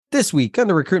This week on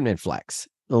the Recruitment Flex,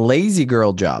 lazy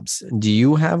girl jobs. Do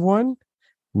you have one?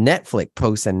 Netflix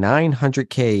posts a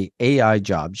 900K AI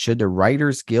job. Should the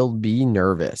Writers Guild be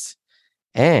nervous?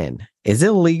 And is it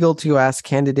illegal to ask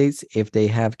candidates if they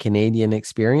have Canadian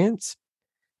experience?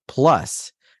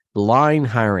 Plus, blind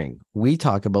hiring. We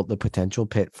talk about the potential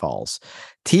pitfalls.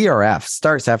 TRF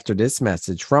starts after this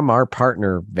message from our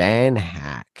partner,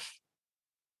 VanHack.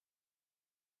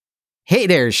 Hey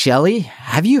there, Shelly.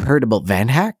 Have you heard about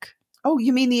VanHack? Oh,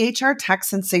 you mean the HR tech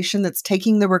sensation that's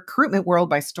taking the recruitment world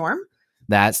by storm?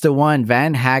 That's the one.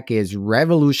 VanHack is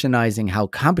revolutionizing how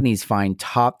companies find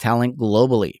top talent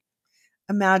globally.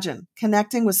 Imagine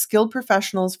connecting with skilled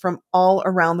professionals from all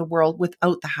around the world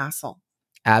without the hassle.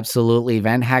 Absolutely.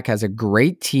 VanHack has a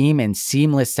great team and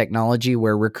seamless technology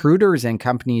where recruiters and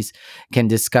companies can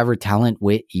discover talent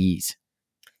with ease.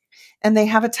 And they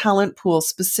have a talent pool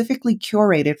specifically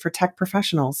curated for tech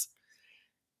professionals.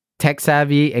 Tech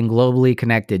savvy and globally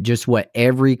connected, just what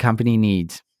every company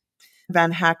needs.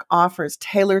 VanHack offers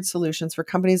tailored solutions for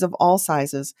companies of all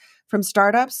sizes, from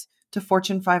startups to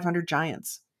Fortune 500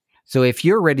 giants. So if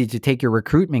you're ready to take your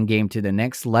recruitment game to the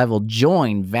next level,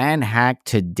 join VanHack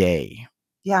today.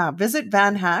 Yeah, visit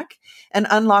VanHack and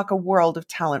unlock a world of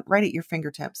talent right at your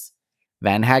fingertips.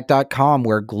 VanHack.com,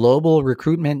 where global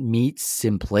recruitment meets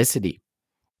simplicity.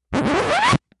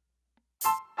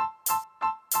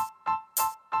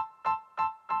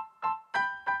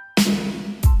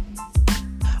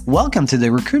 Welcome to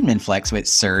the Recruitment Flex with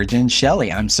Serge and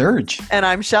Shelly. I'm Serge. And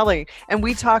I'm Shelly, and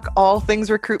we talk all things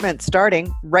recruitment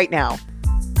starting right now.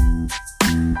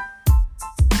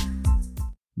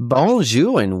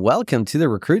 Bonjour and welcome to the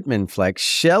Recruitment Flex.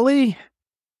 Shelly,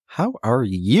 how are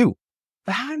you?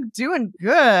 I'm doing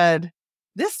good.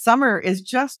 This summer is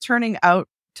just turning out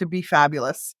to be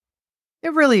fabulous.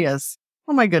 It really is.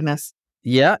 Oh my goodness.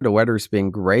 Yeah, the weather's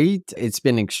been great. It's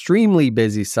been extremely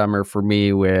busy summer for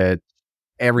me with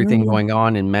everything going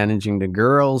on and managing the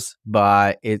girls,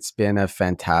 but it's been a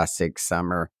fantastic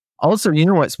summer. Also, you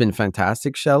know what's been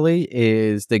fantastic, Shelly,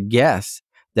 is the guests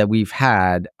that we've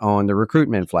had on the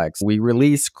Recruitment Flex. We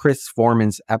released Chris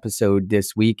Foreman's episode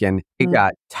this week and it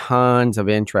got tons of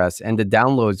interest and the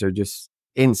downloads are just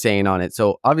insane on it.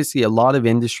 So obviously a lot of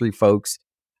industry folks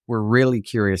were really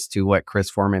curious to what Chris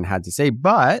Foreman had to say,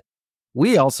 but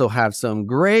we also have some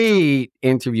great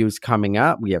interviews coming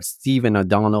up. We have Stephen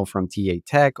O'Donnell from TA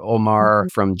Tech, Omar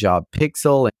from Job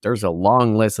Pixel. There's a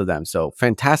long list of them. So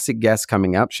fantastic guests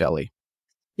coming up, Shelly.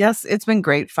 Yes, it's been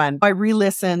great fun. I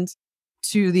re-listened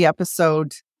to the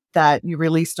episode that you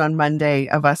released on Monday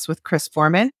of us with Chris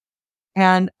Foreman,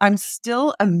 and I'm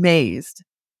still amazed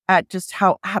at just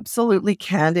how absolutely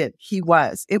candid he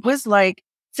was. It was like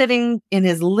sitting in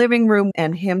his living room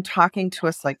and him talking to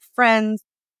us like friends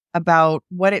about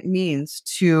what it means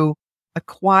to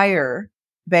acquire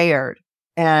Bayard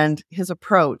and his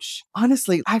approach.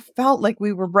 Honestly, I felt like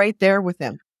we were right there with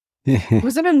him. It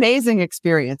was an amazing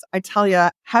experience. I tell you,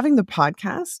 having the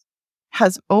podcast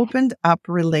has opened up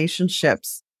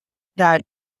relationships that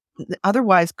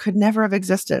otherwise could never have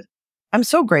existed. I'm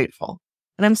so grateful.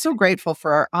 And I'm so grateful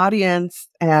for our audience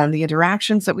and the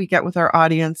interactions that we get with our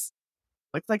audience.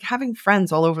 It's like having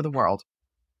friends all over the world.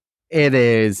 It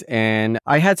is. And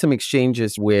I had some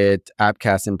exchanges with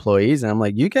Appcast employees and I'm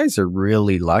like, you guys are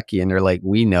really lucky. And they're like,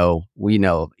 we know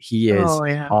he is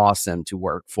awesome to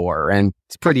work for. And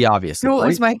it's pretty obvious. You know what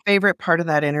was my favorite part of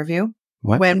that interview?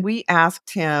 What? When you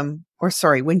asked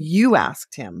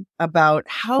him about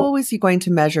how is he going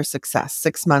to measure success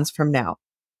 6 months from now?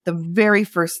 The very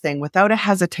first thing, without a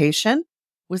hesitation,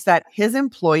 was that his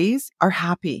employees are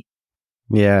happy.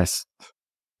 Yes.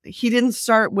 He didn't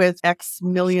start with X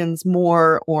millions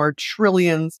more or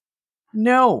trillions.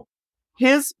 No,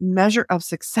 his measure of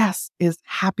success is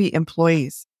happy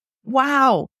employees.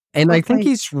 Wow. And I think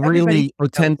he's really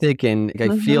authentic and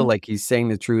I feel like he's saying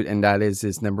the truth and that is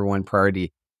his number one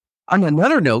priority. On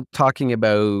another note, talking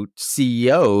about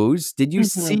CEOs, did you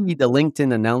see the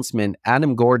LinkedIn announcement?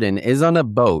 Adam Gordon is on a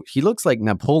boat. He looks like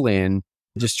Napoleon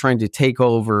just trying to take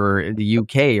over the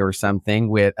UK or something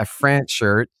with a France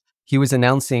shirt. He was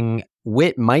announcing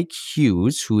with Mike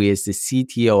Hughes, who is the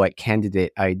CTO at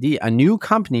Candidate ID, a new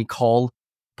company called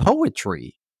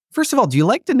Poetry. First of all, do you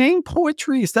like the name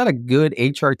Poetry? Is that a good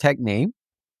HR tech name?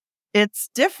 It's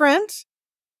different.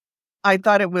 I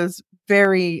thought it was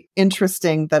very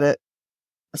interesting that a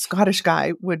Scottish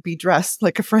guy would be dressed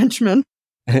like a Frenchman.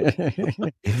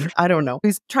 I don't know.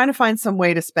 He's trying to find some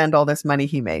way to spend all this money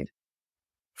he made.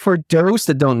 For those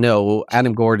that don't know,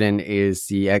 Adam Gordon is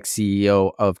the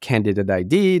ex-CEO of Candidate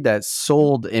ID that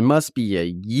sold, it must be a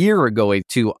year ago,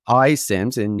 to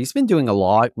iCIMS, and he's been doing a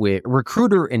lot with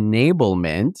recruiter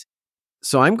enablement.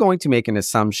 So I'm going to make an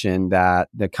assumption that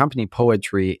the company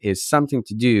Poetry is something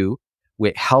to do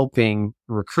with helping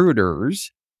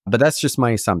recruiters, but that's just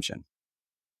my assumption.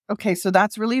 Okay, so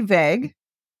that's really vague.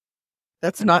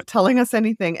 That's not telling us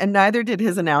anything, and neither did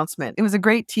his announcement. It was a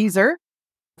great teaser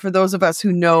for those of us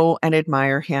who know and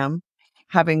admire him,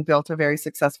 having built a very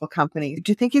successful company.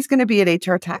 Do you think he's going to be at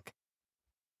HR Tech?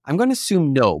 I'm going to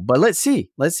assume no, but let's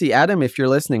see. Let's see. Adam, if you're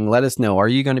listening, let us know. Are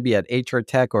you going to be at HR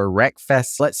Tech or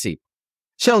RecFest? Let's see.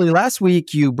 Shelley, last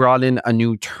week you brought in a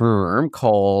new term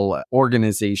called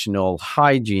organizational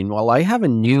hygiene. Well, I have a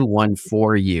new one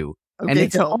for you. Okay, And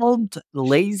it's called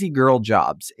lazy girl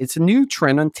jobs. It's a new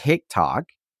trend on TikTok.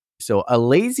 So a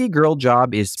lazy girl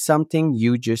job is something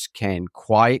you just can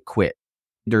quiet quit.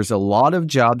 There's a lot of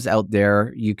jobs out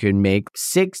there. You can make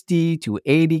 60 to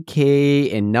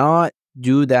 80K and not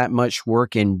do that much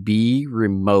work and be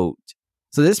remote.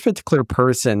 So this particular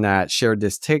person that shared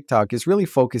this TikTok is really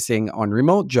focusing on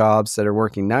remote jobs that are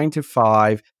working 9 to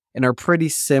 5 and are pretty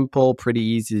simple, pretty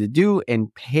easy to do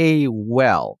and pay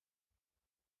well.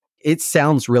 It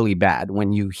sounds really bad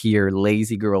when you hear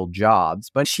lazy girl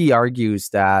jobs, but she argues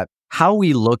that how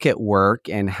we look at work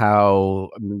and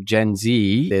how Gen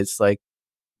Z is like,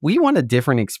 we want a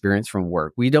different experience from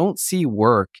work. We don't see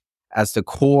work as the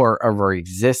core of our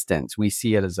existence. We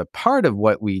see it as a part of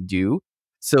what we do.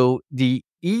 So the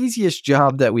easiest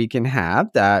job that we can have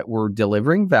that we're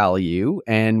delivering value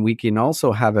and we can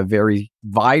also have a very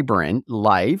vibrant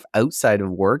life outside of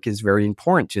work is very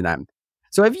important to them.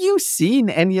 So have you seen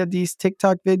any of these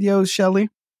TikTok videos, Shelley?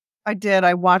 I did.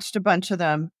 I watched a bunch of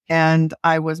them and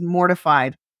I was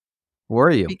mortified.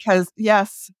 Were you? Because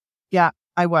yes, yeah,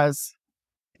 I was.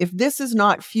 If this is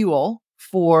not fuel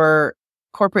for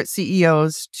corporate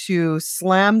CEOs to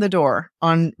slam the door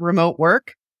on remote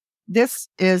work, this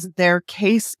is their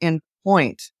case in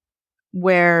point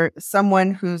where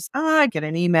someone who's, I get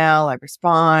an email, I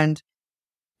respond,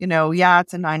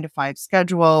 it's a 9 to 5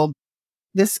 schedule.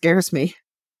 This scares me,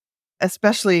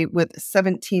 especially with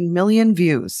 17 million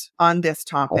views on this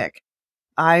topic.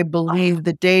 I believe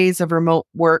the days of remote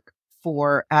work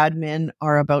for admin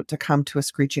are about to come to a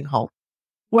screeching halt.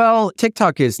 Well,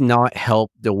 TikTok has not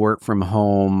helped the work from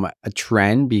home a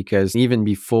trend because even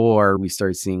before we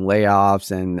started seeing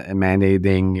layoffs and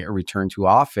mandating a return to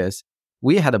office,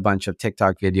 we had a bunch of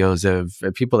TikTok videos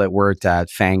of people that worked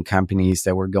at FANG companies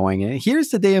that were going, here's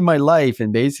the day of my life.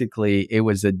 And basically, it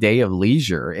was a day of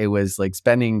leisure. It was like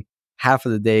spending half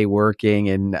of the day working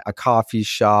in a coffee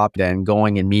shop, then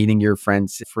going and meeting your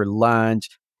friends for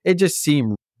lunch. It just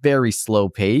seemed very slow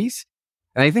pace.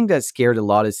 And I think that scared a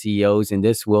lot of CEOs, and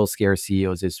this will scare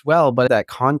CEOs as well. But that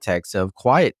context of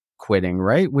quiet quitting,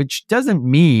 right? Which doesn't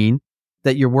mean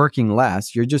that you're working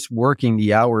less. You're just working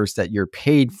the hours that you're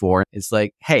paid for. It's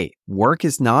like, hey, work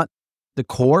is not the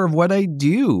core of what I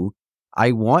do.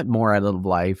 I want more out of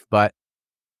life. But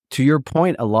to your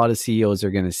point, a lot of CEOs are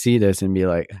going to see this and be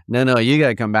like, no, you got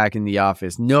to come back in the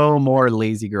office. No more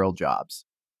lazy girl jobs.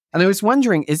 And I was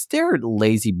wondering, is there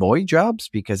lazy boy jobs?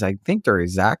 Because I think they're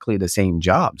exactly the same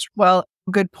jobs. Well,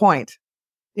 good point.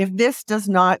 If this does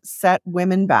not set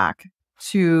women back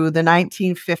to the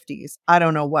 1950s, I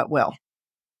don't know what will.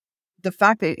 The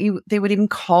fact that they would even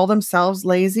call themselves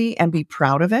lazy and be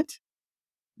proud of it,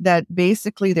 that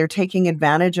basically they're taking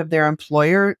advantage of their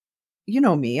employer. You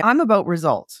know me, I'm about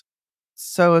results.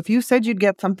 So if you said you'd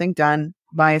get something done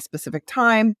by a specific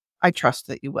time, I trust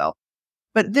that you will.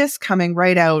 But this coming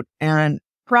right out and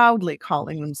proudly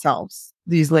calling themselves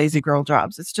these lazy girl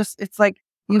jobs, it's like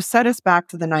you set us back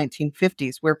to the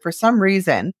 1950s where for some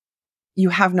reason you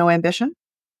have no ambition.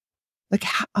 Like,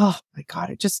 oh my God,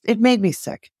 it made me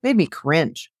sick, made me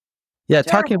cringe. Yeah,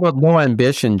 terrible. Talking about no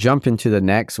ambition, jump into the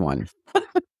next one.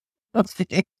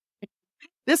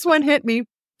 This one hit me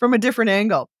from a different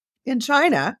angle. In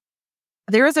China,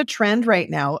 there is a trend right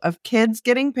now of kids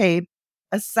getting paid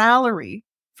a salary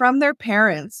from their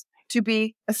parents to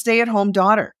be a stay-at-home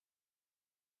daughter.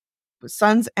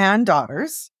 Sons and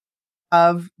daughters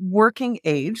of working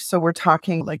age, so we're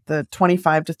talking like the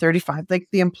 25 to 35, like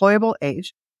the employable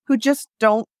age, who just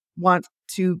don't want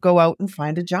to go out and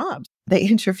find a job. They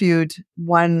interviewed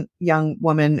one young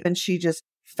woman and she just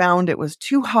found it was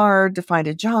too hard to find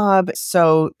a job.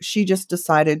 So she just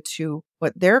decided to,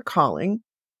 what they're calling,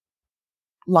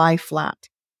 lie flat.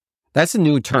 That's a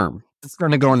new term. It's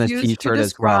going to go on a t-shirt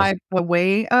as well. A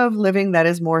way of living that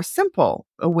is more simple,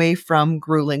 away from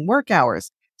grueling work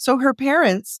hours. So her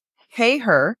parents pay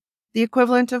her the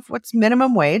equivalent of what's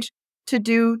minimum wage, to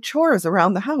do chores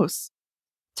around the house,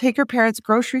 take her parents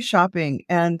grocery shopping,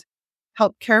 and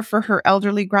help care for her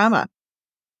elderly grandma.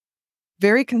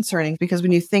 Very concerning, because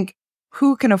when you think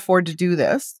who can afford to do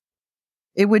this,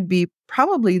 it would be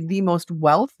probably the most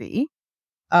wealthy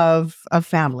of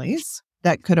families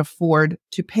that could afford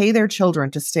to pay their children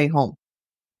to stay home.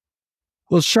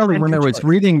 Well, Shelley, And when I do was chores.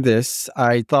 reading this,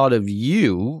 I thought of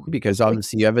you because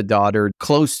obviously you have a daughter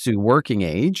close to working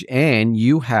age and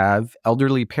you have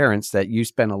elderly parents that you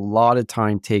spend a lot of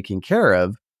time taking care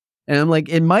of. And I'm like,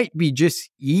 it might be just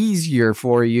easier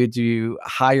for you to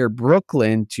hire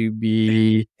Brooklyn to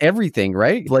be everything,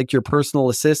 right? Like your personal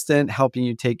assistant, helping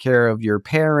you take care of your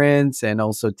parents and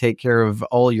also take care of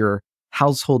all your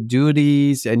household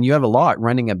duties. And you have a lot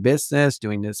running a business,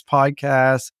 doing this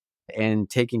podcast, and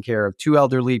taking care of 2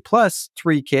 elderly plus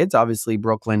 3 kids. Obviously,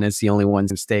 Brooklyn is the only one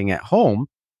staying at home.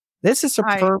 This is a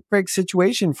Right. perfect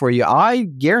situation for you. I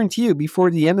guarantee you, before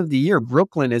the end of the year,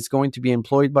 Brooklyn is going to be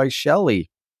employed by Shelley.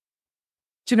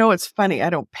 Do you know what's funny? I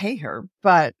don't pay her,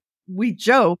 but we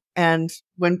joke. And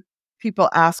when people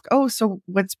ask, oh, so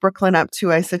what's Brooklyn up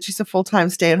to? I said, she's a full-time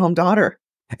stay-at-home daughter.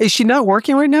 Is she not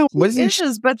working right now? Wasn't She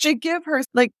is, but they give her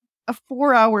like a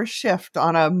 4-hour shift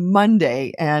on a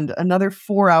Monday and another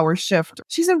 4-hour shift.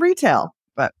 She's in retail.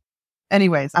 But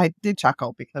anyways, I did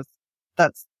chuckle because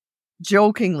that's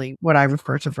jokingly what I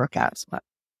refer to Brooke as. But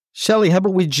Shelley, how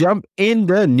about we jump in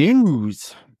the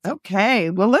news? okay,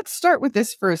 well, let's start with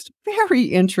this first. Very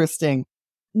interesting.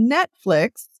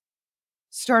 Netflix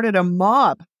started a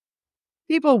mob.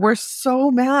 People were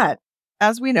so mad.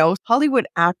 As we know, Hollywood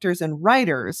actors and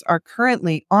writers are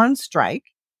currently on strike,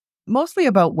 mostly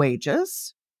about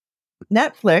wages.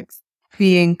 Netflix,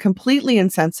 being completely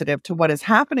insensitive to what is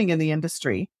happening in the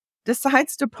industry,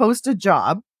 decides to post a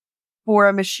job for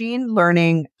a machine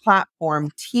learning platform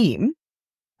team,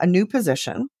 a new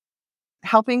position,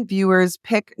 helping viewers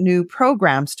pick new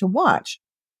programs to watch.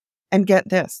 And get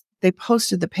this, they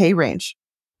posted the pay range.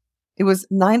 It was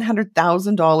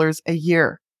 $900,000 a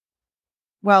year.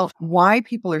 Well, why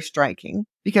people are striking?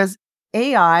 Because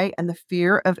AI and the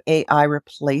fear of AI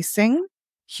replacing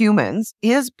humans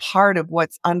is part of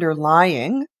what's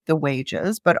underlying the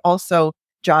wages, but also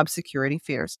job security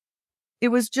fears. It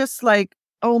was just like,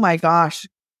 oh my gosh,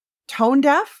 tone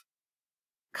deaf?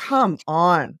 Come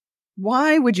on.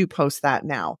 Why would you post that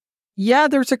now? Yeah,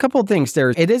 there's a couple of things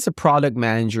there. It is a product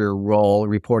manager role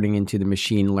reporting into the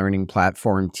machine learning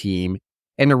platform team.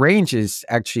 And the range is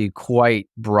actually quite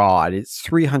broad. It's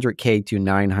 300K to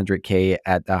 900K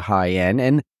at the high end.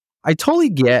 And I totally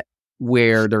get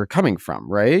where they're coming from,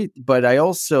 right? But I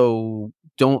also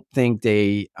don't think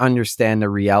they understand the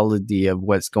reality of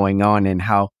what's going on and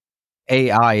how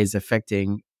AI is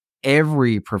affecting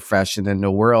every profession in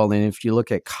the world. And if you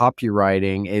look at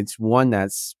copywriting, it's one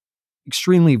that's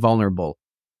extremely vulnerable.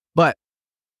 But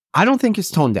I don't think it's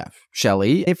tone deaf,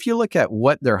 Shelley. If you look at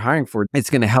what they're hiring for, it's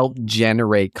going to help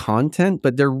generate content,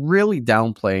 but they're really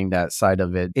downplaying that side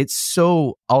of it. It's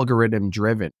so algorithm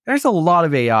driven. There's a lot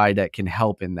of AI that can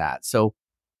help in that. So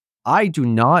I do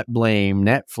not blame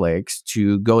Netflix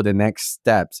to go the next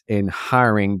steps in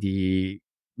hiring the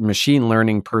machine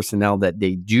learning personnel that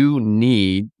they do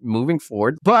need moving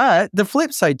forward. But the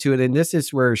flip side to it, and this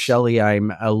is where, Shelley,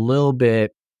 I'm a little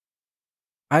bit,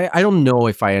 I don't know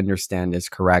if I understand this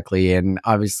correctly. And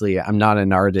obviously, I'm not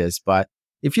an artist, but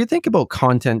if you think about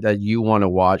content that you want to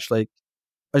watch, like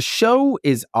a show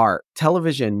is art,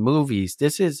 television, movies,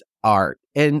 this is art.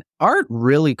 And art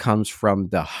really comes from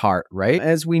the heart, right?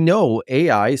 As we know,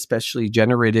 AI, especially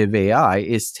generative AI,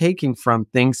 is taking from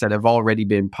things that have already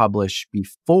been published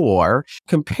before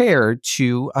compared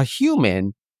to a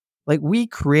human. Like we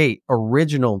create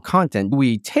original content.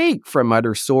 We take from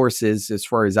other sources as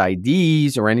far as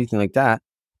IDs or anything like that,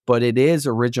 but it is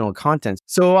original content.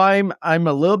 So I'm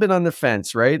a little bit on the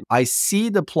fence, right? I see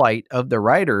the plight of the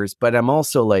writers, but I'm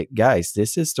also like, guys,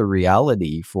 this is the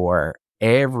reality for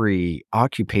every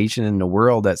occupation in the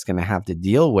world that's going to have to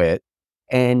deal with.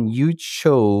 And you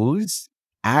chose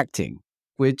acting,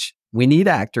 which we need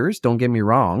actors, don't get me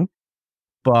wrong.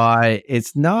 But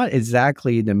it's not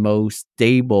exactly the most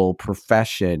stable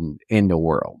profession in the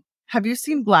world. Have you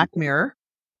seen Black Mirror?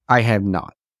 I have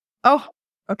not. Oh,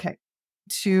 okay.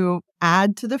 To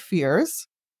add to the fears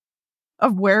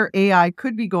of where AI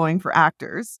could be going for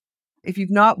actors, if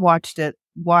you've not watched it,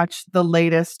 watch the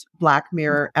latest Black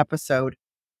Mirror episode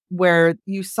where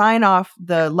you sign off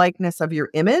the likeness of your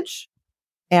image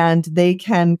and they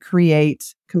can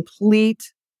create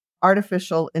complete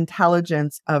artificial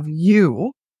intelligence of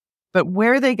you. But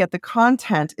where they get the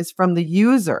content is from the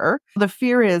user. The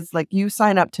fear is like you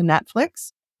sign up to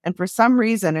Netflix And for some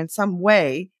reason, in some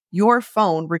way, your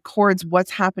phone records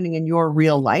what's happening in your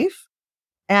real life.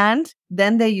 And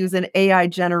then they use an AI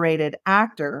generated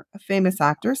actor, a famous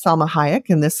actor, Salma Hayek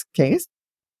in this case,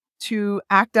 to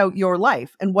act out your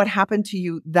life and what happened to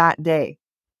you that day.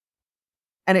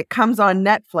 And it comes on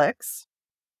Netflix,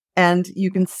 and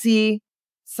you can see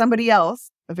somebody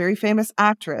else, a very famous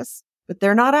actress, but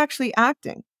they're not actually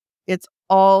acting. It's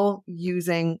all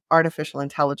using artificial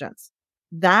intelligence.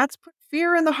 That's put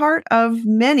fear in the heart of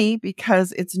many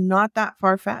because it's not that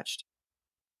far-fetched.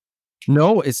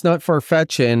 No, it's not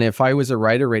far-fetched. And if I was a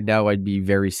writer right now, I'd be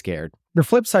very scared. The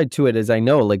flip side to it is I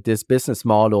know like this business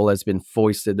model has been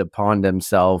foisted upon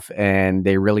themselves and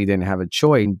they really didn't have a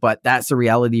choice, but that's the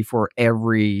reality for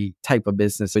every type of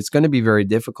business. It's going to be very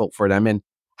difficult for them. And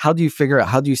how do you figure out,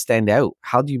 how do you stand out?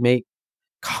 How do you make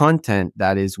content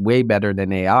that is way better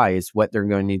than AI is what they're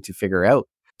going to need to figure out.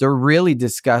 They're really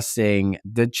discussing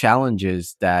the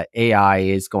challenges that AI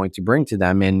is going to bring to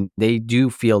them. And they do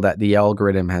feel that the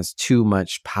algorithm has too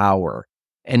much power.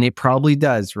 And it probably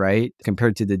does, right?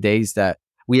 Compared to the days that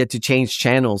we had to change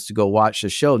channels to go watch the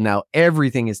show. Now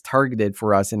everything is targeted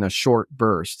for us in a short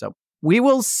burst. So we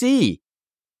will see.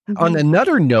 On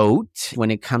another note,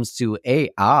 when it comes to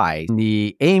AI,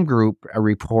 the AIM Group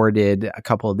reported a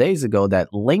couple of days ago that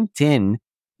LinkedIn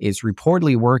is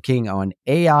reportedly working on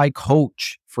AI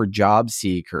coach for job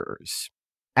seekers.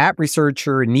 App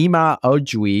researcher Nima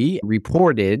Ojwi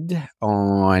reported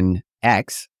on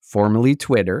X, formerly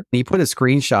Twitter. He put a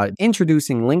screenshot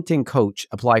introducing LinkedIn Coach,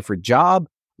 apply for job,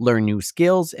 learn new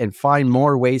skills, and find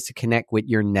more ways to connect with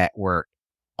your network,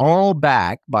 all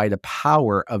backed by the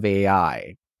power of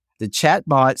AI. The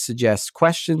chatbot suggests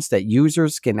questions that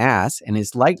users can ask and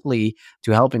is likely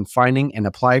to help in finding and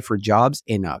apply for jobs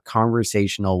in a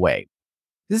conversational way.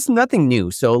 This is nothing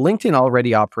new. So LinkedIn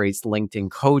already operates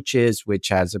LinkedIn Coaches, which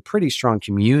has a pretty strong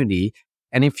community.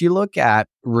 And if you look at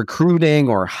recruiting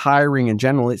or hiring in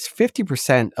general, it's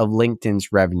 50% of LinkedIn's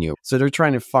revenue. So they're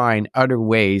trying to find other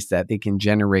ways that they can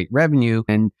generate revenue.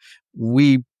 And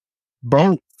we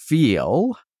both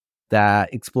feel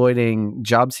that exploiting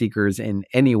job seekers in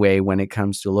any way when it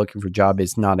comes to looking for a job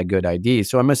is not a good idea.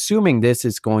 So I'm assuming this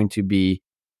is going to be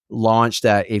launched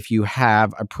that if you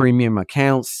have a premium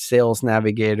account, Sales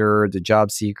Navigator, the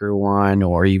job seeker one,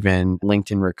 or even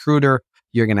LinkedIn Recruiter,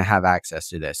 you're going to have access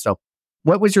to this. So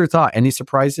what was your thought? Any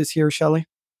surprises here, Shelley?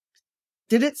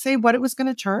 Did it say what it was going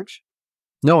to charge?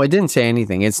 No, it didn't say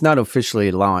anything. It's not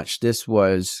officially launched. This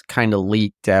was kind of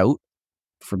leaked out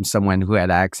from someone who had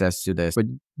access to this. But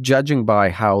judging by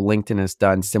how LinkedIn has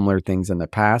done similar things in the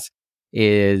past,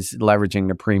 is leveraging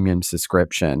the premium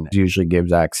subscription. It usually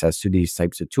gives access to these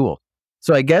types of tools.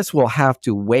 So I guess we'll have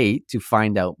to wait to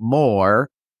find out more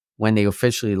when they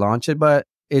officially launch it. But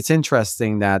it's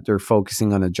interesting that they're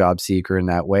focusing on a job seeker in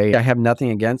that way. I have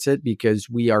nothing against it because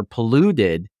we are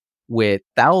polluted with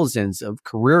thousands of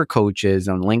career coaches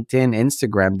on LinkedIn,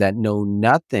 Instagram that know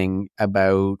nothing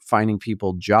about finding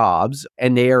people jobs,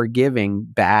 and they are giving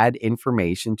bad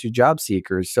information to job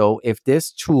seekers. So if this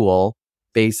tool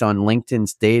based on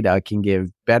LinkedIn's data can give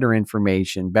better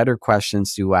information, better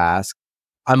questions to ask,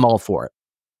 I'm all for it.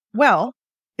 Well,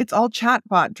 it's all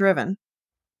chatbot driven.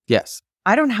 Yes.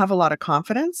 I don't have a lot of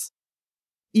confidence,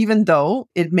 even though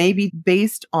it may be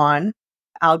based on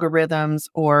algorithms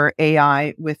or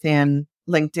AI within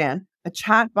LinkedIn. A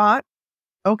chatbot,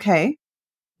 okay,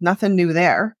 nothing new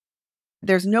there.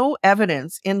 There's no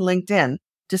evidence in LinkedIn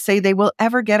to say they will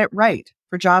ever get it right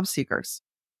for job seekers.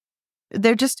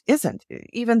 There just isn't.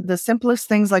 Even the simplest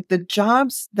things like the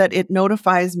jobs that it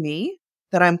notifies me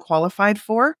that I'm qualified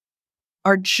for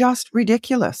are just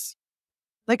ridiculous.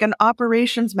 Like an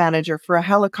operations manager for a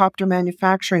helicopter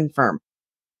manufacturing firm.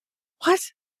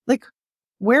 What? Like,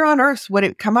 where on earth would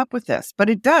it come up with this? But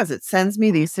it does. It sends me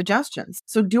these suggestions.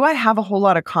 So do I have a whole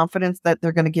lot of confidence that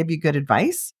they're going to give you good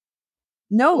advice?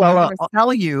 No, Well, I'm going to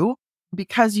tell you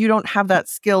because you don't have that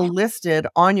skill listed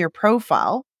on your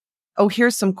profile. Oh,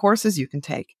 here's some courses you can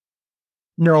take.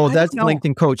 No, I that's don't know.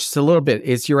 LinkedIn Coach. It's a little bit,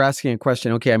 is you're asking a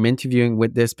question. Okay, I'm interviewing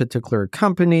with this particular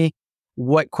company.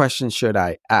 What questions should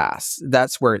I ask?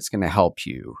 That's where it's going to help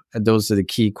you. And those are the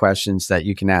key questions that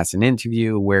you can ask in an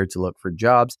interview, where to look for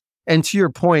jobs. And to your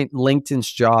point,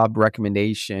 LinkedIn's job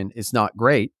recommendation is not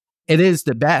great. It is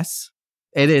the best.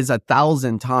 It is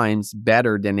 1,000 times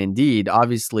better than Indeed.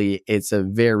 Obviously, it's a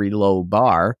very low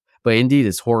bar, but Indeed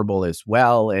is horrible as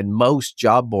well. And most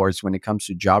job boards, when it comes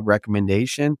to job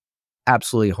recommendation,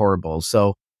 absolutely horrible.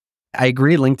 So I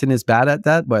agree, LinkedIn is bad at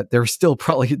that, but they're still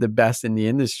probably the best in the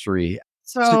industry.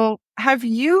 So have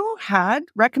you had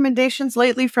recommendations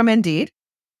lately from Indeed?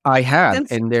 I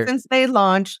have, and they're Since they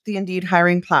launched the Indeed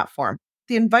hiring platform.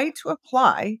 the invite to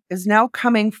apply is now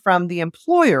coming from the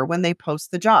employer when they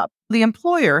post the job. The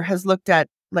employer has looked at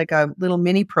like a little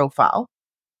mini profile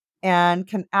and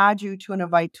can add you to an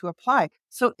invite to apply.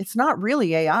 So it's not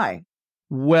really AI.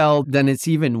 Well, then it's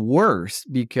even worse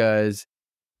because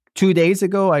 2 days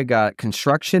ago, I got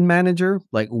construction manager.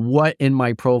 Like, what in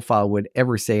my profile would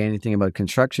ever say anything about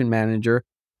construction manager?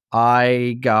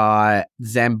 I got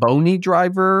Zamboni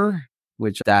driver,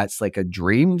 which that's like a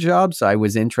dream job. So I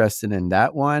was interested in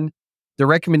that one. The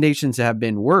recommendations have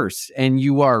been worse. And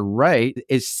you are right.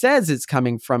 It says it's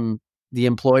coming from the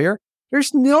employer.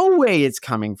 There's no way it's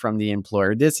coming from the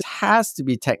employer. This has to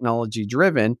be technology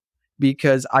driven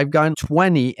because I've gotten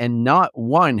 20 and not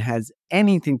one has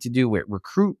anything to do with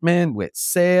recruitment, with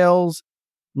sales,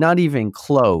 not even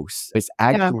close. It's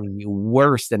actually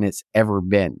worse than it's ever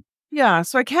been. Yeah.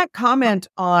 So I can't comment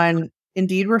on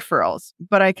Indeed referrals,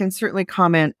 but I can certainly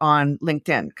comment on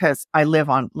LinkedIn because I live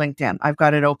on LinkedIn. I've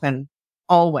got it open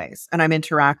always and I'm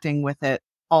interacting with it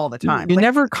all the time. You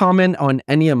never comment on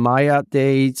any of my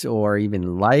updates or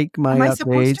even like my Am I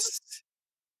supposed updates. to?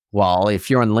 Well, if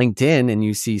you're on LinkedIn and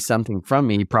you see something from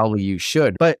me, probably you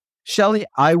should. But Shelly,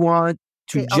 I want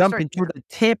to Okay, I'll jump start into here. the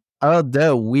tip of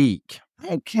the week.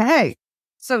 Okay.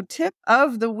 So tip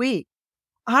of the week.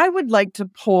 I would like to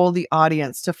poll the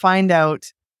audience to find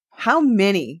out how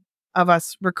many of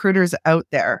us recruiters out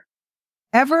there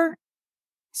ever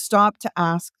stop to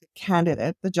ask the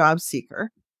candidate, the job seeker,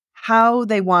 how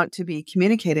they want to be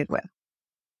communicated with.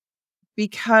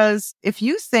 Because if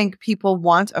you think people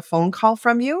want a phone call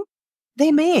from you,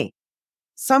 they may.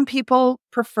 Some people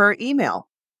prefer email,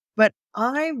 but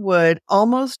I would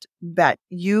almost bet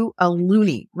you a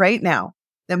loonie right now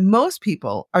that most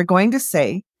people are going to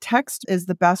say text is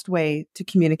the best way to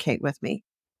communicate with me.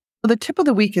 So the tip of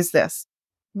the week is this.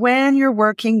 When you're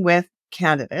working with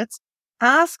candidates,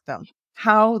 ask them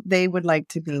how they would like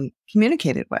to be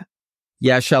communicated with.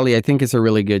 Yeah, Shelly, I think it's a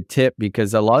really good tip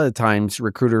because a lot of times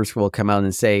recruiters will come out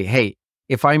and say, hey,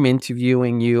 if I'm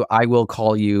interviewing you, I will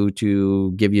call you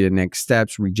to give you the next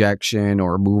steps, rejection,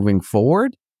 or moving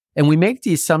forward. And we make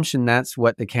the assumption that's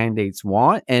what the candidates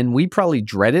want. And we probably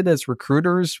dread it as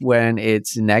recruiters when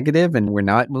it's negative and we're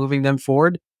not moving them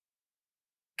forward.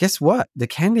 Guess what? The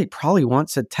candidate probably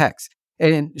wants a text.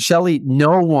 And Shelly,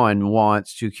 no one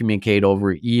wants to communicate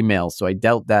over email. So I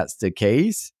doubt that's the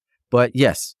case. But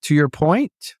yes, to your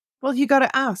point. Well, you got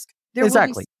to ask.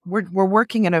 Exactly. We're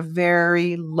working in a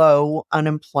very low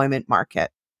unemployment market.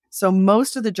 So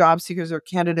most of the job seekers or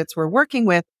candidates we're working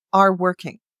with are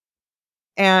working.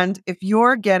 And if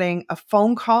you're getting a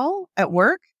phone call at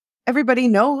work, everybody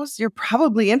knows you're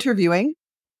probably interviewing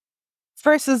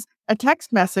versus a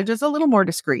text message is a little more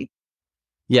discreet.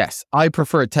 Yes, I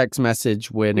prefer a text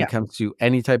message when it comes to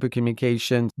any type of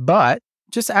communication, but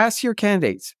just ask your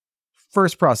candidates.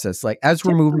 First process, like as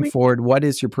we're moving forward, what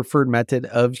is your preferred method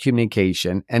of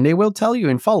communication? And they will tell you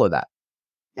and follow that.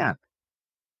 Yeah.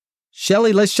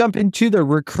 Shelly, let's jump into the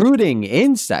recruiting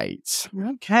insights.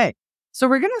 Okay. So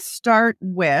we're going to start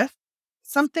with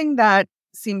something that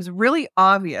seems really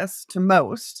obvious to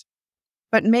most,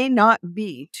 but may not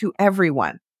be to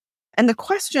everyone. And the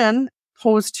question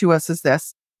posed to us is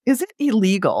this: is it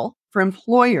illegal for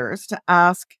employers to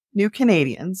ask new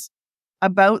Canadians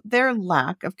about their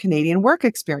lack of Canadian work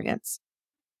experience?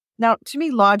 Now, to me,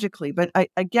 logically, but I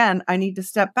need to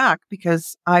step back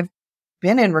because I've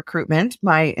been in recruitment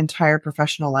my entire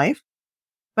professional life.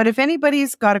 But if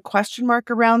anybody's got a question mark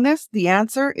around this, the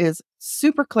answer is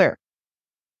super clear.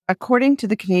 According to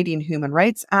the Canadian Human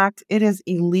Rights Act, it is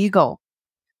illegal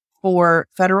for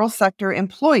federal sector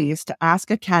employees to ask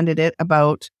a candidate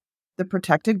about the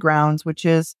protected grounds, which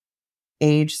is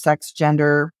age, sex,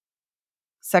 gender,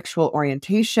 sexual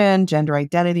orientation, gender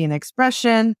identity and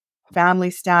expression, family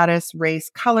status,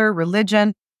 race, color,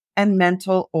 religion, and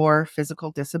mental or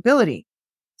physical disability.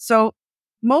 So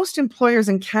most employers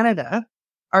in Canada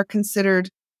are considered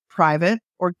private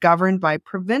or governed by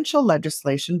provincial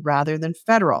legislation rather than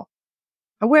federal.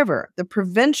 However, the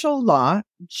provincial law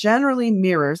generally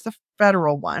mirrors the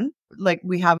federal one, like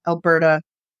we have Alberta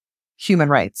human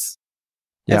rights,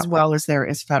 as well as there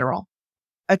is federal.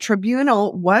 A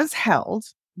tribunal was held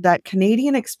that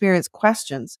Canadian experience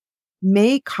questions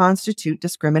may constitute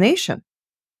discrimination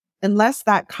unless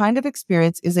that kind of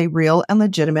experience is a real and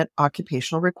legitimate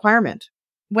occupational requirement.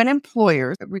 When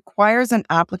employers requires an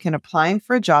applicant applying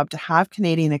for a job to have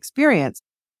Canadian experience,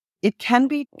 it can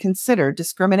be considered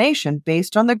discrimination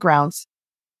based on the grounds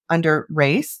under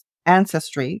race,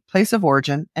 ancestry, place of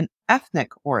origin, and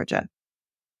ethnic origin,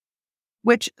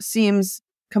 which seems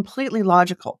completely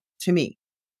logical to me.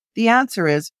 The answer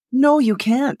is no, you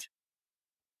can't,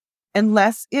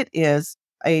 unless it is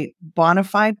a bona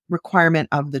fide requirement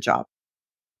of the job.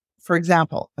 For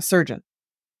example, a surgeon.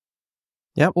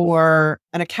 Yep. Or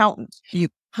an accountant. You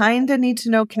kind of need to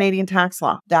know Canadian tax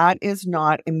law. That is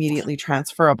not immediately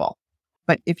transferable.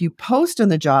 But if you post on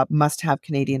the job must have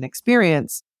Canadian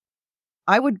experience,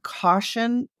 I would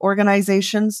caution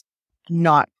organizations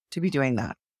not to be doing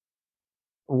that.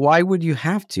 Why would you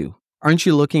have to? Aren't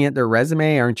you looking at their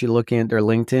resume? Aren't you looking at their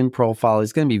LinkedIn profile?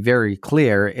 It's going to be very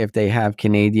clear if they have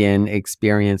Canadian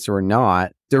experience or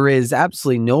not. There is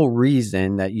absolutely no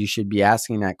reason that you should be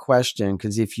asking that question,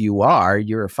 because if you are,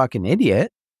 you're a fucking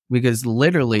idiot, because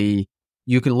literally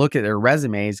you can look at their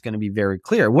resume. It's going to be very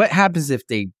clear. What happens if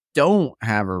they don't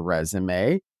have a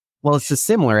resume? Well, it's just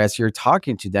similar. As you're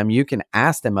talking to them, you can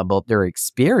ask them about their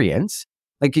experience.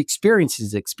 Like, experience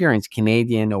is experience,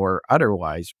 Canadian or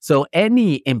otherwise. So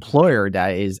any employer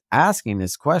that is asking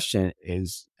this question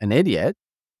is an idiot.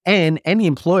 And any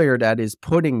employer that is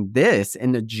putting this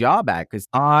in the job act, because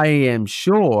I am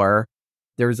sure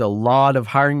there's a lot of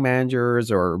hiring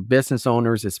managers or business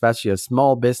owners, especially a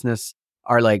small business,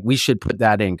 are like, we should put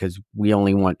that in because we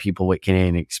only want people with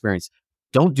Canadian experience.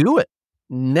 Don't do it.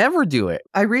 Never do it.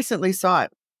 I recently saw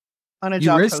it on a You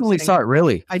job recently posting. saw it,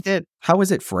 really? I did. How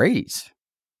was it phrased?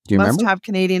 Do you Must remember? have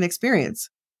Canadian experience.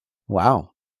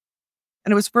 Wow.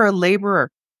 And it was for a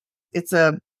laborer. It's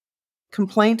a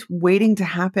complaint waiting to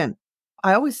happen.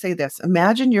 I always say this.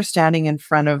 Imagine you're standing in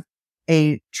front of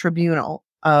a tribunal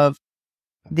of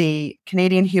the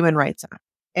Canadian Human Rights Act,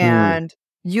 and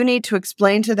you need to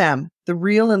explain to them the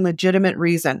real and legitimate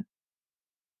reason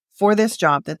for this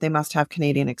job that they must have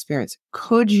Canadian experience.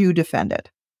 Could you defend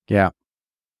it? Yeah.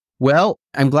 Well,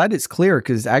 I'm glad it's clear,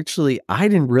 because actually I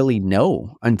didn't really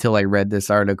know until I read this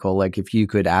article, like, if you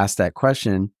could ask that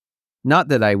question. Not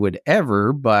that I would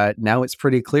ever, but now it's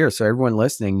pretty clear. So everyone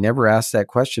listening, never ask that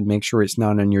question. Make sure it's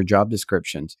not in your job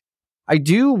descriptions. I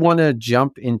do want to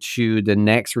jump into the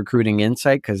next recruiting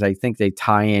insight, because I think they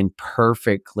tie in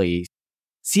perfectly.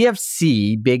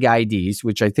 CFC Big IDs,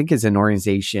 which I think is an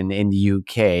organization in the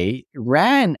UK,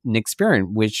 ran an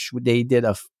experiment which they did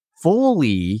a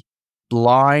fully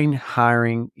blind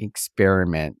hiring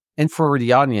experiment. And for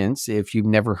the audience, if you've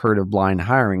never heard of blind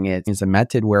hiring, it is a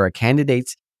method where a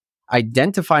candidate's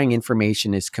identifying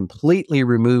information is completely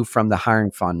removed from the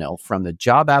hiring funnel, from the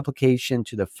job application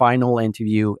to the final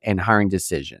interview and hiring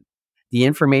decision. The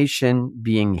information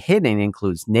being hidden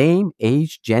includes name,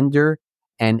 age, gender,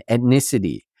 and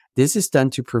ethnicity. This is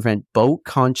done to prevent both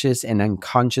conscious and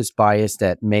unconscious bias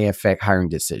that may affect hiring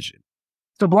decision.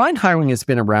 So blind hiring has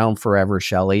been around forever,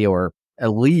 Shelley, or at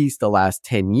least the last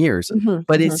 10 years,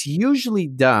 but it's usually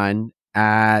done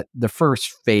at the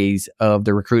first phase of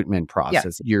the recruitment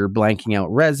process. Yeah. You're blanking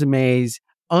out resumes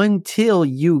until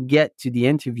you get to the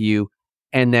interview,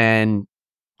 and then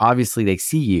obviously they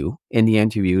see you in the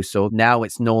interview. So now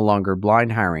it's no longer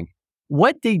blind hiring.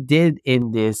 What they did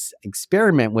in this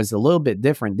experiment was a little bit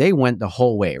different. They went the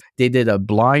whole way. They did a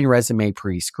blind resume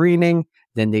pre-screening,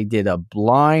 then they did a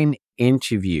blind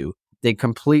interview. They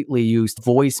completely used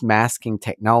voice masking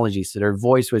technology. So their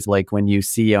voice was like when you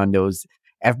see on those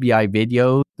FBI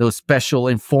videos, those special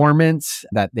informants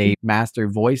that they mask their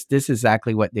voice. This is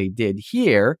exactly what they did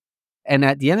here. And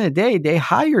at the end of the day, they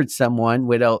hired someone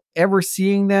without ever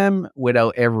seeing them,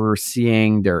 without ever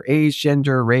seeing their age,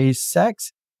 gender, race,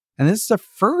 sex. And this is the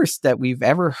first that we've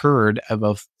ever heard of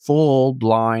a full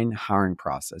blind hiring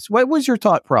process. What was your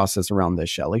thought process around this,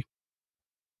 Shelley?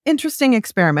 Interesting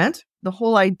experiment. The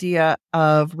whole idea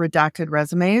of redacted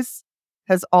resumes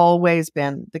has always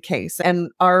been the case. And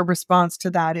our response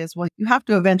to that is, well, you have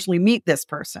to eventually meet this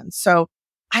person. So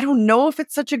I don't know if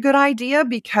it's such a good idea,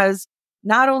 because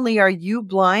not only are you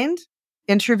blind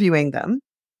interviewing them,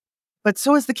 but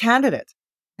so is the candidate.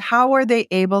 How are they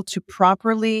able to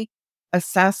properly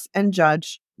assess and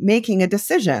judge making a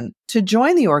decision to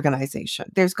join the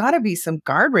organization? There's got to be some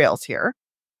guardrails here,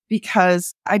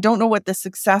 because I don't know what the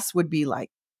success would be like.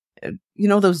 You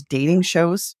know, those dating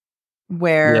shows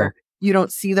where you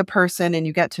don't see the person and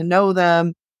you get to know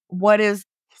them. What is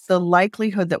the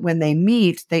likelihood that when they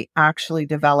meet, they actually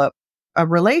develop a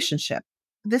relationship?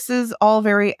 This is all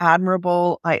very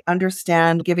admirable. I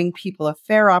understand giving people a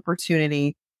fair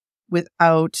opportunity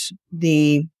without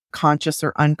the conscious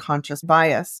or unconscious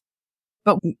bias.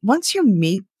 But once you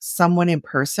meet someone in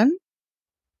person,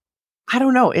 I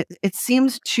don't know, it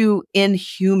seems too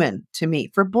inhuman to me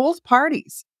for both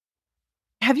parties.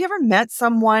 Have you ever met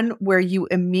someone where you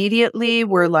immediately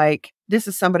were like, this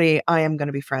is somebody I am going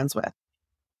to be friends with?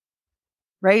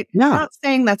 Right? Yeah. I'm not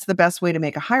saying that's the best way to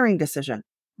make a hiring decision,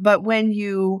 but when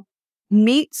you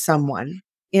meet someone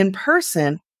in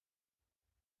person,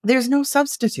 there's no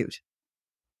substitute.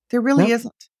 There really Yep.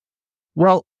 isn't.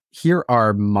 Well, here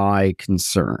are my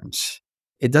concerns.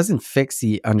 It doesn't fix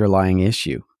the underlying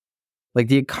issue. Like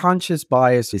the conscious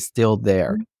bias is still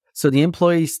there. So the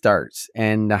employee starts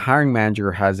and the hiring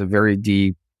manager has a very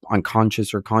deep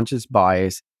unconscious or conscious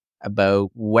bias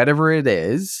about whatever it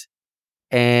is.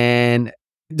 And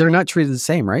they're not treated the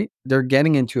same, right? They're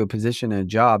getting into a position, a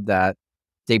job that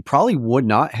they probably would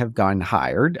not have gotten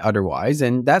hired otherwise.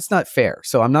 And that's not fair.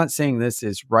 So I'm not saying this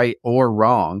is right or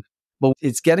wrong, but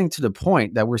it's getting to the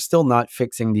point that we're still not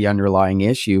fixing the underlying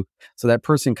issue. So that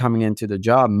person coming into the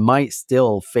job might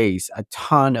still face a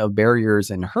ton of barriers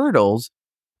and hurdles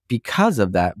because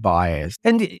of that bias.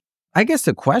 And I guess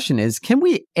the question is, can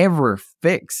we ever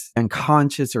fix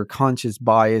unconscious or conscious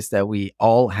bias that we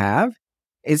all have?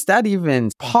 Is that even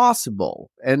possible?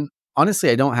 And honestly,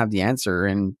 I don't have the answer.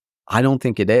 And I don't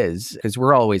think it is, because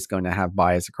we're always going to have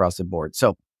bias across the board.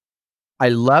 So I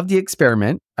love the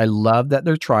experiment. I love that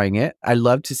they're trying it. I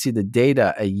love to see the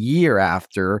data a year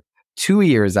after, 2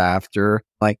 years after.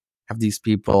 Like, have these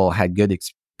people had good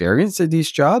experience at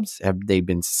these jobs? Have they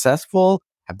been successful?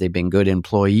 Have they been good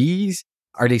employees?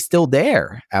 Are they still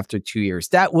there after 2 years?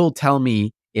 That will tell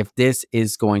me if this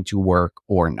is going to work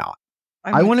or not.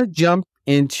 I want to jump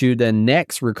into the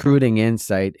next recruiting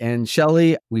insight. And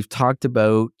Shelley, we've talked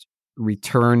about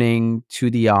returning to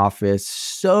the office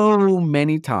so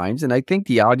many times, and I think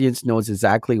the audience knows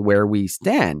exactly where we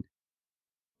stand.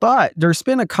 But there's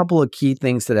been a couple of key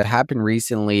things that have happened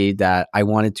recently that I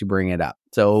wanted to bring it up.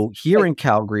 So here in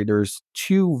Calgary, there's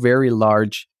 2 very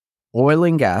large oil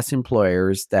and gas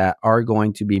employers that are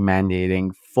going to be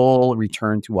mandating full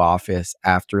return to office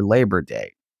after Labor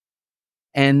Day.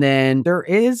 And then there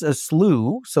is a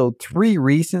slew, so 3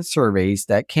 recent surveys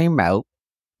that came out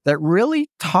that really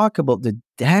talk about the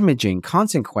damaging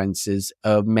consequences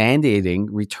of mandating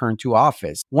return to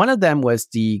office. One of them was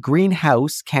the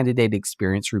Greenhouse Candidate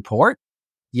Experience Report.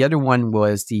 The other one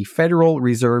was the Federal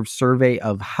Reserve Survey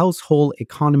of Household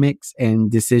Economics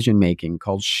and Decision Making,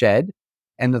 called SHED.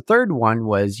 And the third one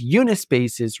was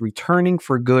Unispace's Returning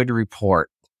for Good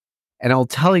report. And I'll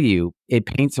tell you, it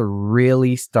paints a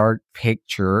really stark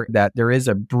picture that there is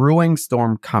a brewing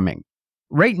storm coming.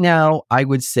 Right now, I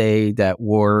would say that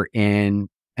we're in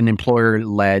an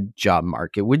employer-led job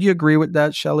market. Would you agree with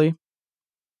that, Shelley?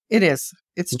 It is.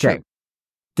 It's Okay. true.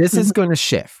 This is going to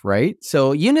shift, right?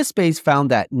 So Unispace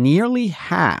found that nearly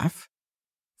half,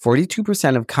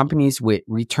 42% of companies with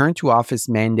return to office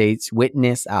mandates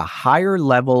witness a higher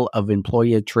level of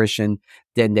employee attrition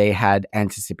than they had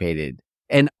anticipated.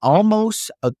 And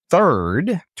almost a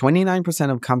third,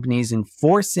 29% of companies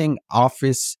enforcing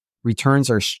office returns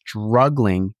are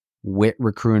struggling with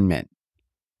recruitment.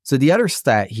 So the other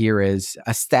stat here is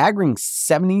a staggering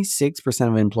 76%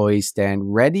 of employees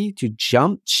stand ready to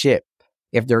jump ship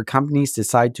if their companies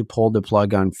decide to pull the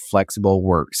plug on flexible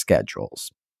work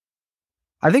schedules.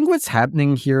 I think what's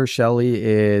happening here, Shelley,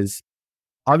 is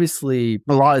obviously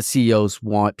a lot of CEOs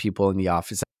want people in the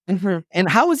office. Mm-hmm. And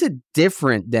how is it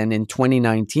different than in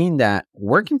 2019 that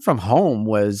working from home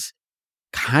was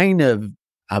kind of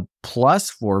a plus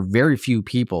for very few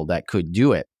people that could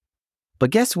do it?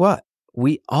 But guess what?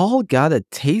 We all got a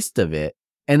taste of it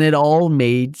and it all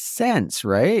made sense,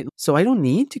 right? So I don't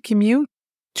need to commute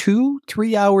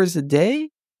 2-3 hours a day.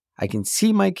 I can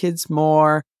see my kids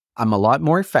more. I'm a lot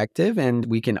more effective, and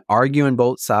we can argue on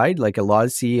both sides. Like, a lot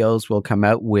of CEOs will come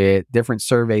out with different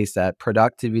surveys that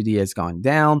productivity has gone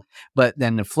down. But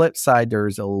then the flip side,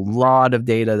 there's a lot of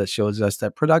data that shows us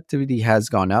that productivity has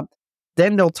gone up.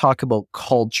 Then they'll talk about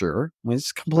culture, which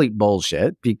is complete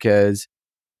bullshit, because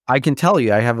I can tell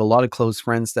you, I have a lot of close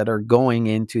friends that are going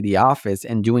into the office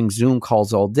and doing Zoom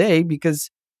calls all day because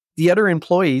the other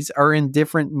employees are in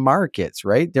different markets,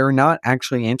 right? They're not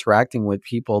actually interacting with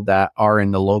people that are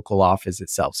in the local office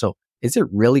itself. So is it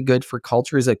really good for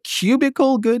culture? Is a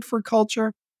cubicle good for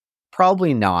culture?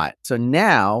 Probably not. So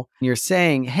now you're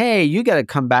saying, hey, you got to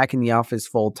come back in the office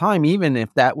full time, even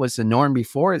if that was the norm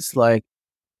before. It's like,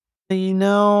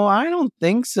 I don't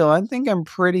think so. I think I'm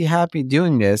pretty happy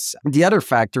doing this. The other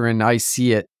factor, and I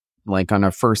see it like on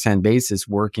a firsthand basis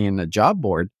working in a job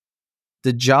board,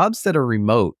 the jobs that are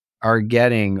remote are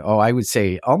getting, I would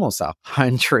say almost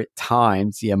 100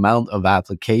 times the amount of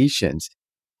applications.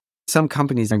 Some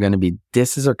companies are going to be,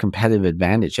 this is our competitive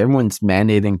advantage. Everyone's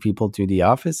mandating people to the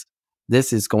office.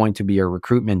 This is going to be a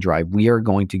recruitment drive. We are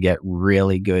going to get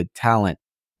really good talent.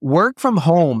 Work from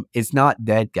home is not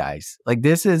dead, guys. Like,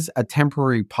 this is a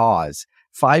temporary pause.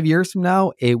 5 years from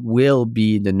now, it will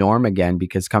be the norm again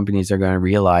because companies are going to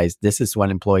realize this is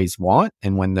what employees want.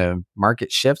 And when the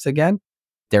market shifts again,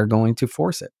 they're going to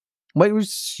force it. What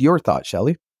was your thought,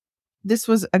 Shelley? This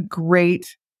was a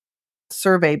great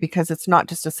survey because it's not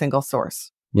just a single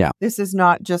source. Yeah. This is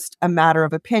not just a matter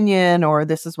of opinion, or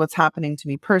this is what's happening to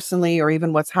me personally, or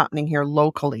even what's happening here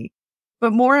locally.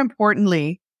 But more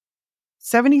importantly,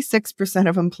 76%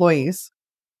 of employees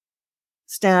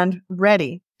stand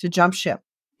ready to jump ship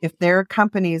if their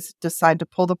companies decide to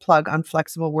pull the plug on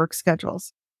flexible work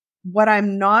schedules. What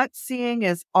I'm not seeing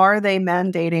is, are they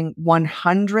mandating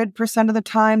 100% of the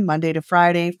time, Monday to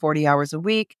Friday, 40 hours a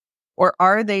week? Or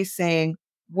are they saying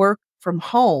work from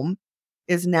home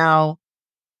is now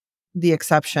the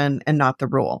exception and not the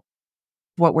rule?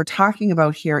 What we're talking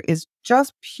about here is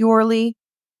just purely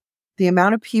the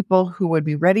amount of people who would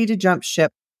be ready to jump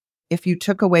ship if you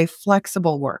took away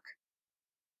flexible work.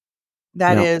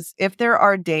 That is, if there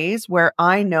are days where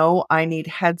I know I need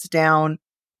heads down,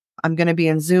 I'm going to be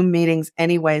in Zoom meetings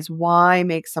anyways, why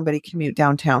make somebody commute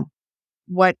downtown?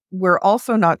 What we're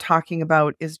also not talking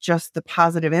about is just the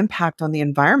positive impact on the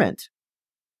environment.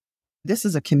 This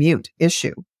is a commute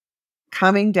issue.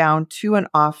 Coming down to an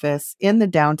office in the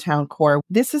downtown core,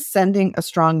 this is sending a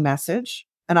strong message.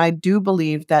 And I do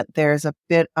believe that there's a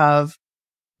bit of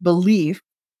belief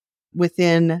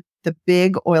within the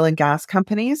big oil and gas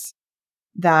companies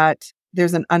that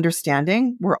there's an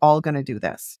understanding we're all going to do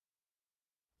this.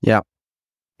 Yeah.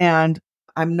 And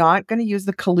I'm not going to use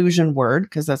the collusion word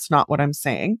because that's not what I'm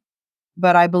saying,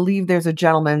 but I believe there's a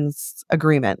gentleman's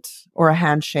agreement or a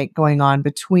handshake going on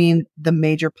between the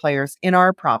major players in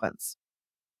our province.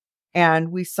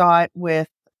 And we saw it with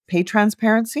pay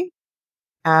transparency.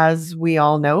 As we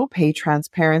all know, pay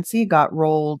transparency got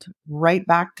rolled right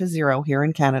back to zero here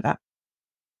in Canada.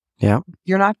 Yeah.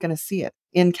 You're not going to see it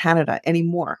in Canada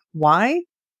anymore. Why?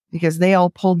 Because they all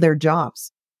pulled their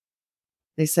jobs.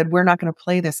 They said, we're not going to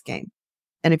play this game.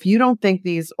 And if you don't think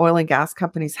these oil and gas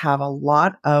companies have a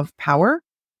lot of power,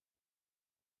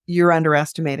 you're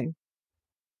underestimating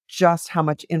just how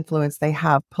much influence they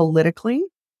have politically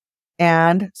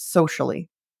and socially.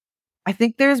 I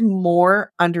think there's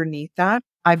more underneath that.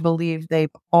 I believe they've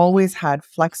always had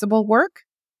flexible work,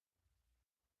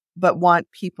 but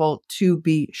want people to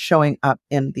be showing up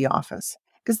in the office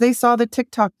because they saw the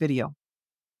TikTok video.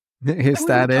 Is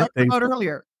that it? About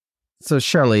earlier. So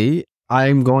Shelley,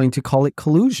 I'm going to call it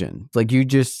collusion. Like you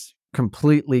just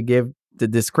completely give the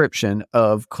description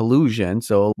of collusion.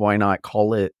 So why not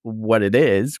call it what it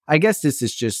is? I guess this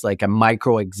is just like a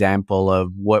micro example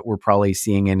of what we're probably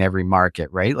seeing in every market,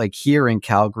 right? Like here in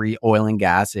Calgary, oil and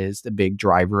gas is the big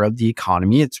driver of the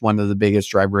economy. It's one of the biggest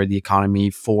driver of the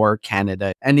economy for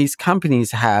Canada. And these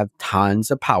companies have tons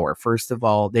of power. First of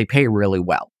all, they pay really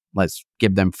well. Let's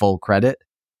give them full credit.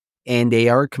 And they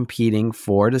are competing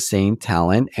for the same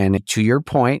talent. And to your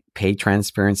point, pay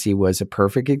transparency was a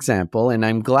perfect example. And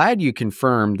I'm glad you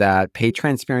confirmed that pay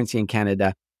transparency in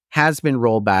Canada has been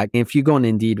rolled back. If you go on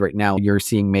Indeed right now, you're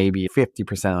seeing maybe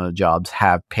 50% of the jobs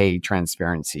have pay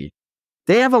transparency.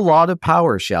 They have a lot of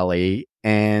power, Shelley,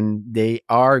 and they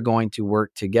are going to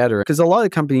work together. Because a lot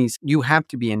of companies, you have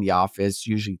to be in the office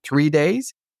usually 3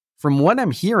 days. From what I'm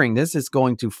hearing, this is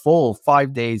going to full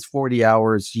 5 days, 40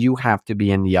 hours. You have to be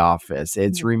in the office.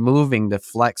 It's removing the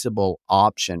flexible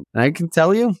option. And I can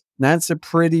tell you, that's a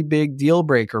pretty big deal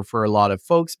breaker for a lot of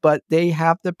folks, but they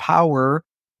have the power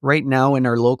right now in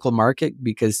our local market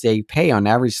because they pay on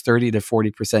average 30 to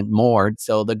 40% more.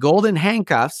 So the golden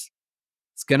handcuffs,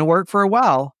 it's going to work for a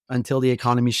while until the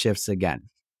economy shifts again.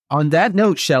 On that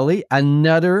note, Shelley,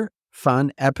 another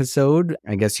fun episode.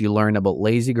 I guess you learned about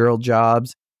lazy girl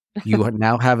jobs. You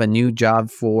now have a new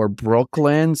job for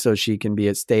Brooklyn, so she can be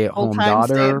a stay-at-home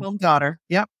daughter. Stay-at-home daughter.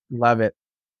 Yep. Love it.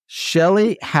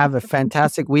 Shelley, have a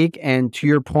fantastic week. And to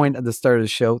your point at the start of the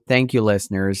show, thank you,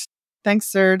 listeners. Thanks,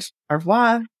 Serge. Au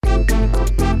revoir.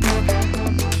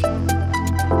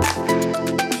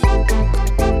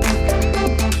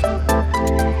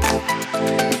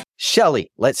 Shelley,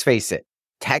 let's face it,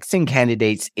 texting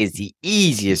candidates is the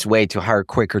easiest way to hire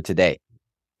quicker today.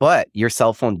 But your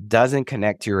cell phone doesn't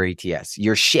connect to your ATS.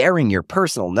 You're sharing your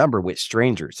personal number with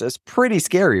strangers. That's pretty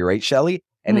scary, right, Shelley?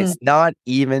 And it's not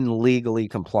even legally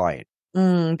compliant.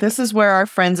 This is where our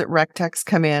friends at RecText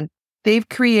come in. They've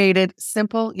created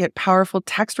simple yet powerful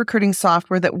text recruiting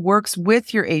software that works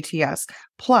with your ATS.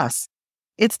 Plus,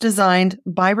 it's designed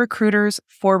by recruiters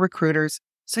for recruiters,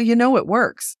 so you know it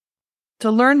works. To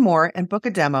learn more and book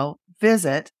a demo,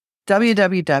 visit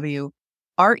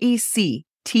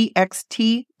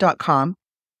www.rectxt.com,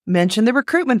 mention the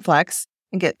Recruitment Flex,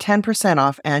 and get 10%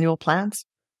 off annual plans.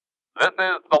 This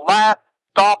is the last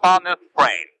stop on this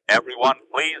train. Everyone,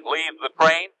 please leave the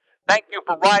train. Thank you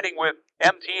for riding with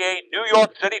MTA New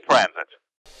York City Transit.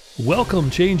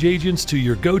 Welcome, change agents, to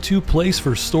your go-to place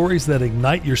for stories that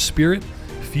ignite your spirit,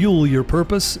 fuel your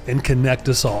purpose and connect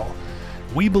us all.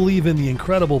 We believe in the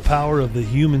incredible power of the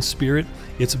human spirit,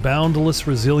 its boundless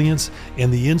resilience,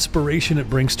 and the inspiration it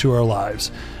brings to our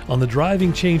lives. On the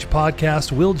Driving Change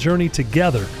podcast, we'll journey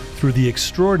together through the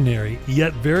extraordinary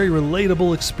yet very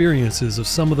relatable experiences of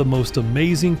some of the most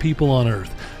amazing people on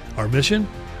earth. Our mission?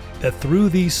 That through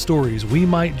these stories, we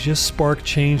might just spark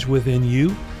change within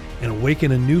you and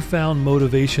awaken a newfound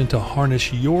motivation to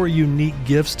harness your unique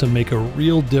gifts to make a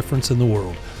real difference in the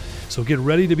world. So get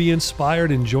ready to be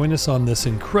inspired and join us on this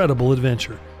incredible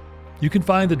adventure. You can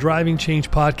find the Driving Change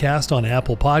podcast on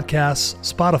Apple Podcasts,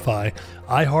 Spotify,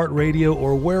 iHeartRadio,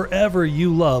 or wherever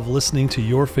you love listening to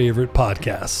your favorite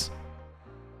podcasts.